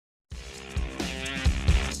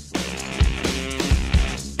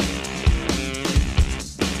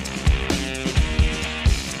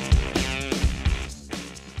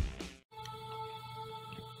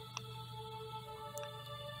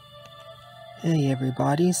Hey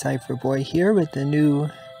everybody, SEIFERBOY here with a new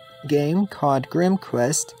game called Grim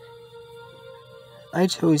Quest. I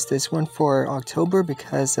chose this one for October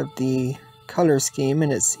because of the color scheme,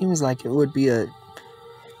 and it seems like it would be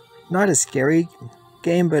not a scary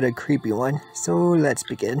game but a creepy one. So let's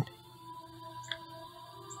begin.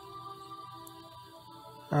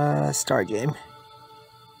 Start game.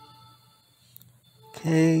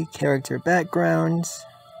 Okay, character backgrounds.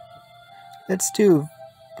 Let's do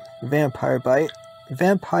vampiric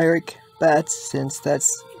bats, since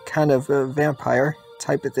that's kind of a vampire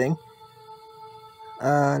type of thing.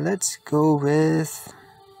 Let's go with,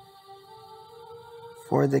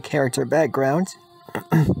 for the character background,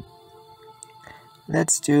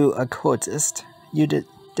 let's do occultist. You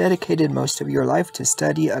dedicated most of your life to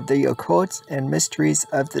study of the occult and mysteries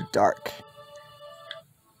of the dark.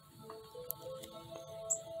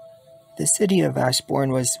 The city of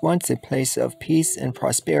Ashbourne was once a place of peace and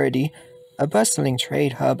prosperity, a bustling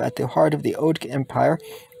trade hub at the heart of the old empire,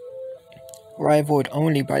 rivaled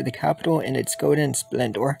only by the capital in its golden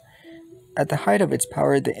splendor. At the height of its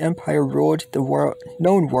power, the empire ruled the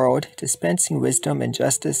known world, dispensing wisdom and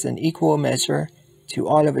justice in equal measure to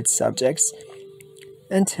all of its subjects,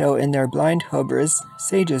 until in their blind hubris,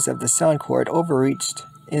 sages of the Sun Court overreached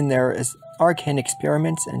in their arcane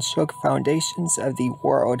experiments and shook foundations of the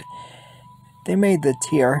world. They made the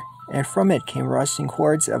tier, and from it came rushing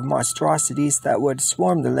hordes of monstrosities that would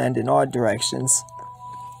swarm the land in all directions.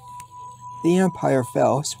 The empire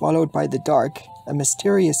fell, swallowed by the dark, a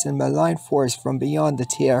mysterious and malign force from beyond the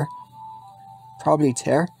tier, probably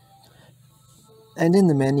Tear. And in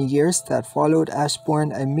the many years that followed,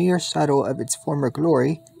 Ashbourne, a mere shadow of its former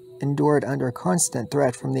glory, endured under constant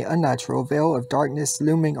threat from the unnatural veil of darkness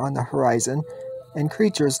looming on the horizon, and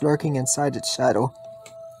creatures lurking inside its shadow.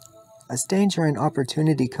 As danger and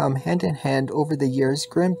opportunity come hand in hand over the years,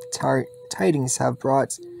 grim tidings have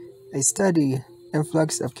brought a steady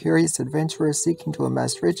influx of curious adventurers seeking to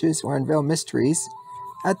amass riches or unveil mysteries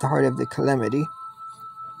at the heart of the calamity.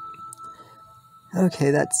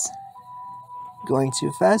 Okay, that's going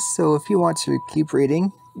too fast, so if you want to keep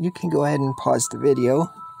reading, you can go ahead and pause the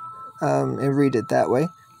video and read it that way.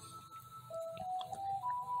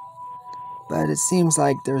 But it seems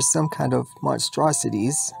like there's some kind of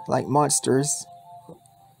monstrosities, like monsters,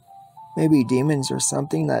 maybe demons or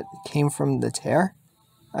something, that came from the Tear.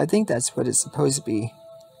 I think that's what it's supposed to be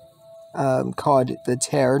called, the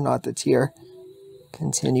Tear, not the tier.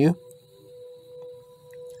 Continue.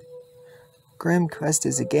 Grim Quest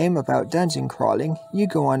is a game about dungeon crawling. You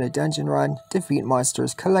go on a dungeon run, defeat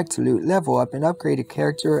monsters, collect loot, level up, and upgrade a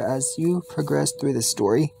character as you progress through the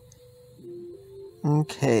story.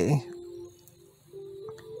 Okay.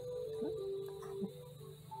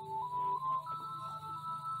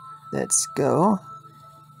 Let's go.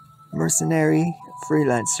 Mercenary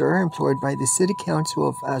freelancer employed by the City Council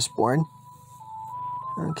of Ashbourne.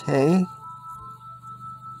 Okay.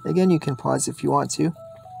 Again, you can pause if you want to.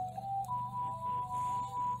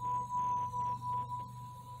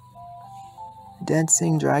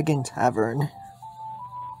 Dancing Dragon Tavern.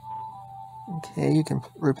 Okay, you can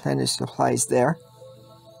replenish supplies there.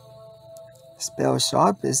 Spell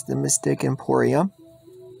Shop is the Mystic Emporium.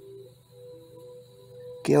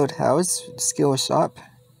 Guild House, Skill Shop.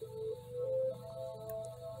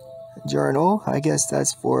 Journal, I guess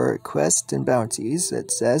that's for quests and bounties,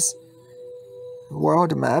 it says.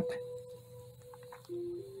 World Map.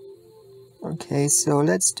 Okay, so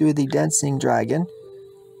let's do the Dancing Dragon.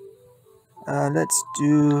 Let's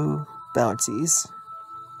do bounties.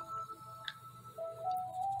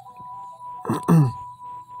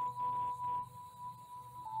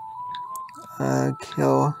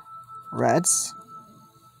 Kill rats.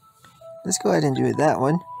 Let's go ahead and do that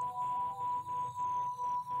one.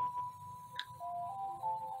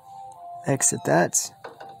 Exit that.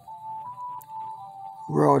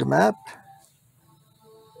 World map.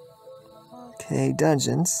 Okay,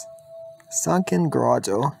 dungeons. Sunken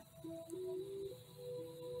Grotto.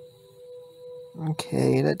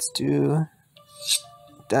 Okay, let's do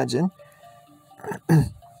dungeon. A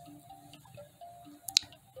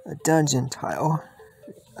dungeon tile.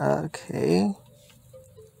 Okay.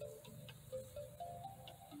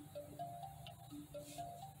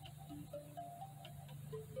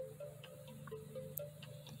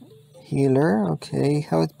 Healer, okay,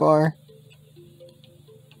 health bar,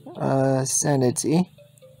 sanity.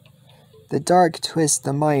 The dark twists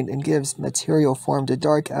the mind and gives material form to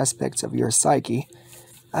dark aspects of your psyche.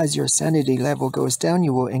 As your sanity level goes down,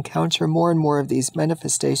 you will encounter more and more of these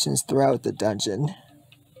manifestations throughout the dungeon.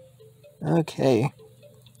 Okay.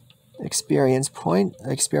 Experience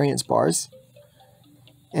bars.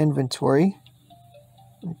 Inventory.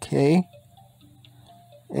 Okay.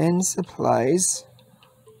 And supplies.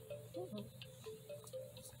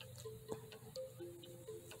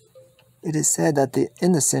 It is said that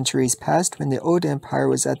in the centuries past, when the old empire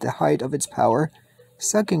was at the height of its power,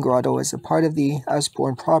 Sunken Grotto was a part of the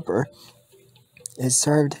Ashbourne proper. It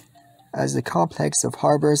served as a complex of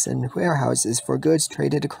harbors and warehouses for goods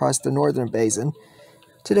traded across the northern basin.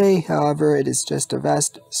 Today, however, it is just a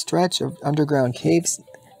vast stretch of underground caves,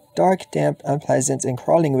 dark, damp, unpleasant, and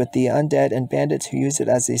crawling with the undead and bandits who use it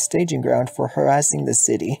as a staging ground for harassing the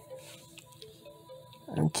city.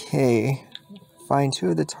 Okay, find 2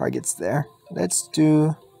 of the targets there. Let's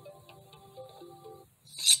do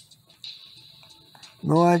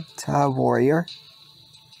Muay Thai Warrior.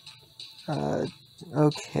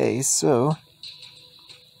 Okay, so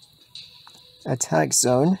attack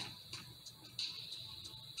zone.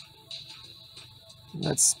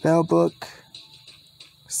 That's spellbook.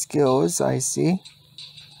 Skills, I see.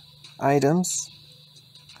 Items.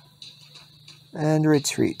 And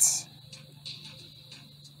retreats.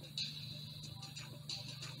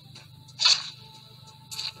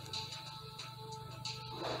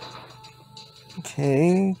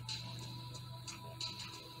 Okay.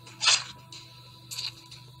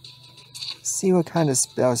 See what kind of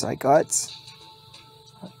spells I got.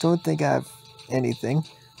 I don't think I have anything.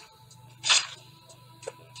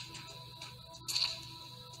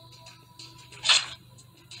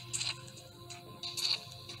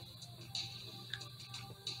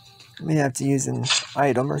 May have to use an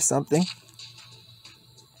item or something.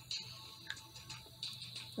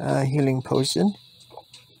 Healing potion.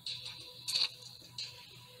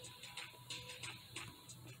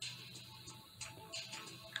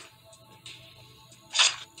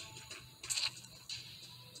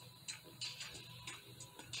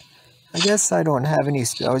 I guess I don't have any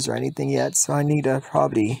spells or anything yet, so I need to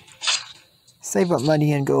probably save up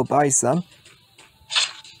money and go buy some.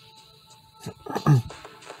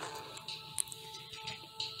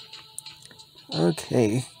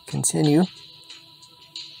 Okay, continue.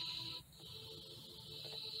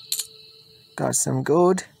 Got some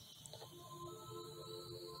gold.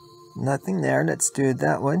 Nothing there. Let's do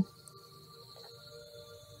that one.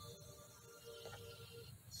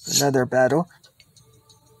 Another battle.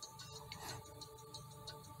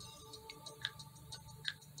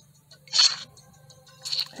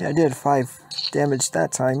 Yeah, I did 5 damage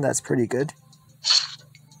that time. That's pretty good.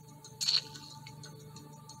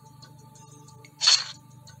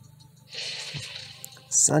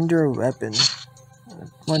 Sunder weapon. I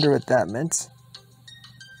wonder what that meant.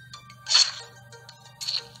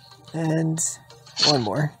 And one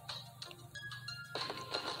more.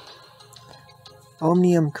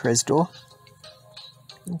 Omnium crystal.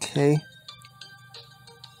 Okay.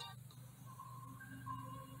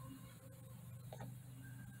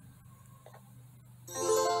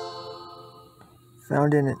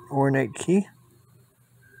 Found an ornate key.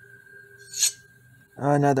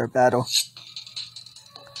 Another battle.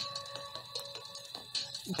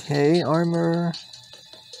 Okay, armor.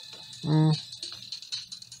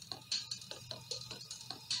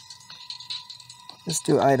 Let's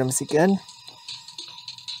do items again.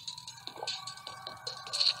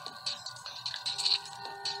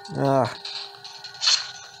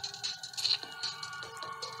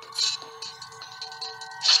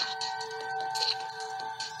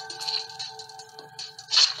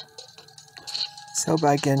 Let's hope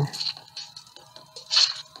I can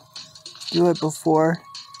do it before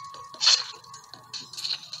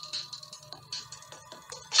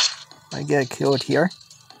I get killed here.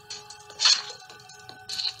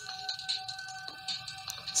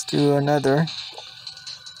 Let's do another.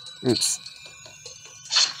 Oops.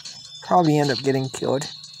 Probably end up getting killed.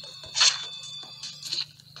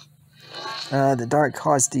 The dark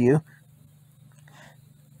caused you.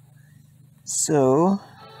 So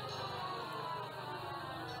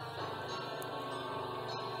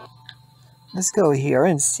let's go here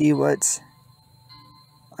and see what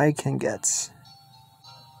I can get.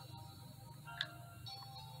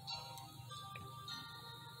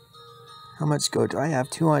 How much gold do I have?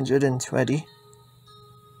 220.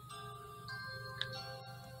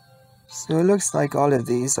 So it looks like all of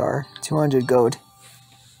these are 200 gold.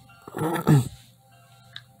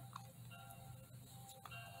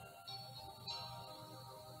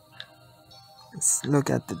 Let's look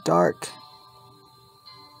at the dark.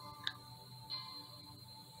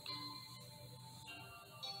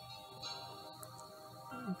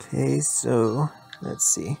 Okay, so let's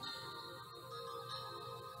see.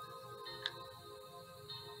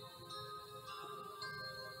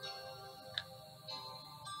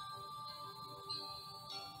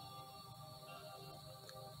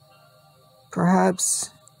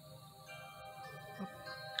 Perhaps,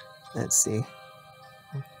 let's see.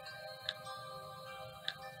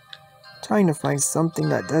 Trying to find something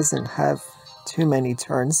that doesn't have too many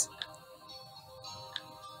turns.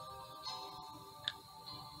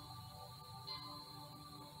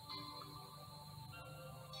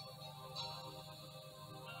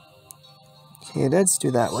 Okay, let's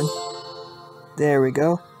do that one. There we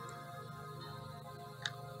go.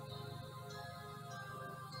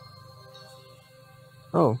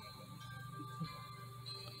 Oh.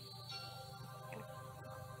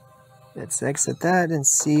 Let's exit that and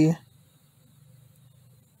see.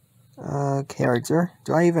 Character.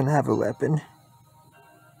 Do I even have a weapon?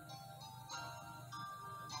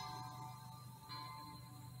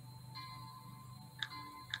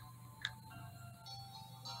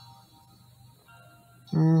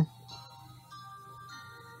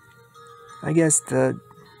 I guess the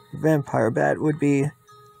vampire bat would be...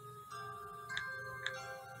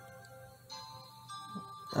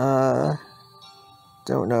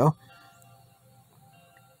 don't know.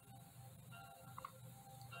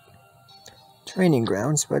 Training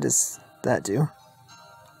grounds, what does that do?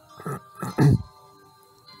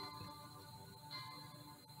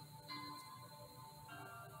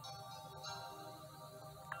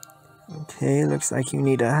 Okay, looks like you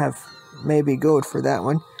need to have maybe gold for that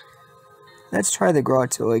one. Let's try the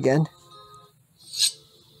grotto again.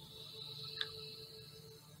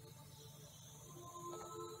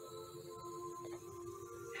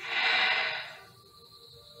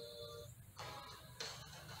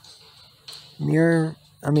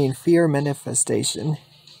 Fear manifestation.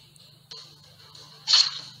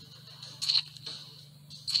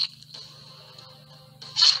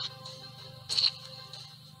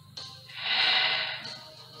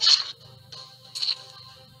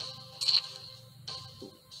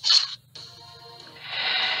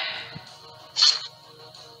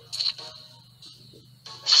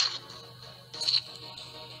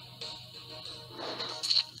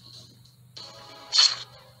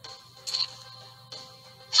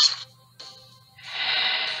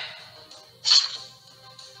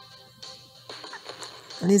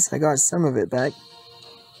 At least I got some of it back.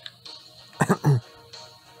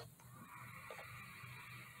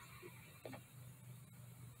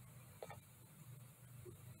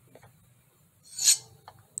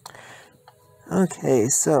 Okay,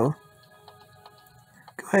 so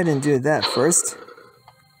go ahead and do that first.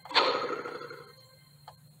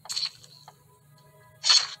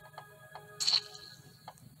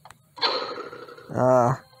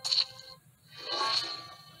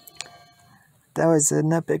 That was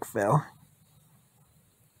an epic fail.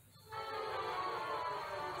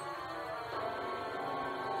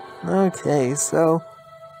 Okay, so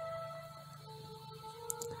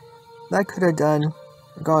that could have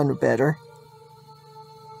gone better.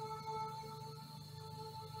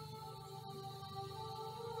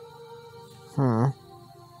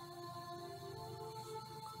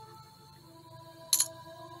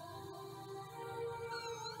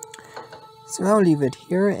 So I'll leave it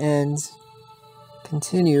here and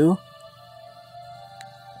continue.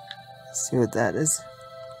 Let's see what that is.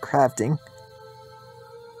 Crafting.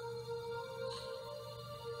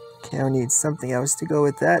 Okay, I'll need something else to go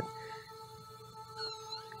with that.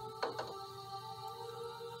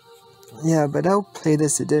 Yeah, but I'll play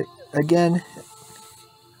this again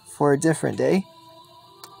for a different day.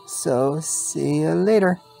 So, see you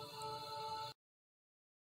later.